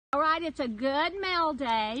All right, it's a good mail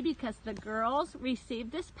day because the girls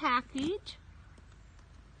received this package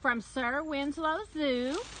from Sir Winslow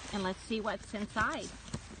Zoo, and let's see what's inside.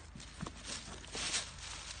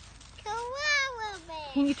 Koala bear.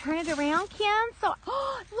 Can you turn it around, Ken? So,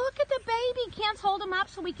 oh, look at the baby. Ken's hold them up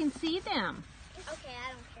so we can see them. Okay,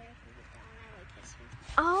 I don't care if you get down. I like this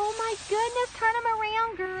one. Oh my goodness, turn them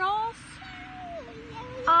around, girls.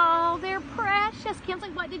 Oh, they're precious. Ken's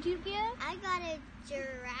like, what did you get? I got a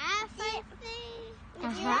giraffe, I think.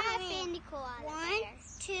 A giraffe and a koala. 1,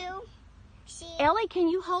 2, 3, Ellie, can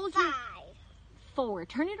you hold 5. your 4?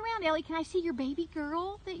 Turn it around, Ellie. Can I see your baby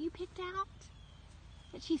girl that you picked out?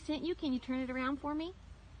 That she sent you? Can you turn it around for me?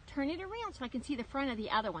 Turn it around so I can see the front of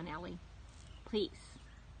the other one, Ellie. Please.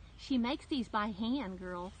 She makes these by hand,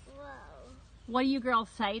 girls. Whoa. What do you girls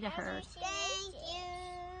say to her? Thank you.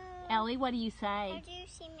 Ellie, what do you say? How do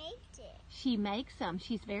she make it? She makes them.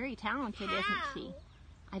 She's very talented, isn't she?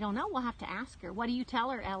 I don't know. We'll have to ask her. What do you tell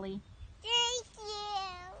her, Ellie? Thank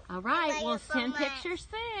you. All right. I We'll love you so send much. pictures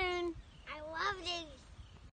soon. I love this.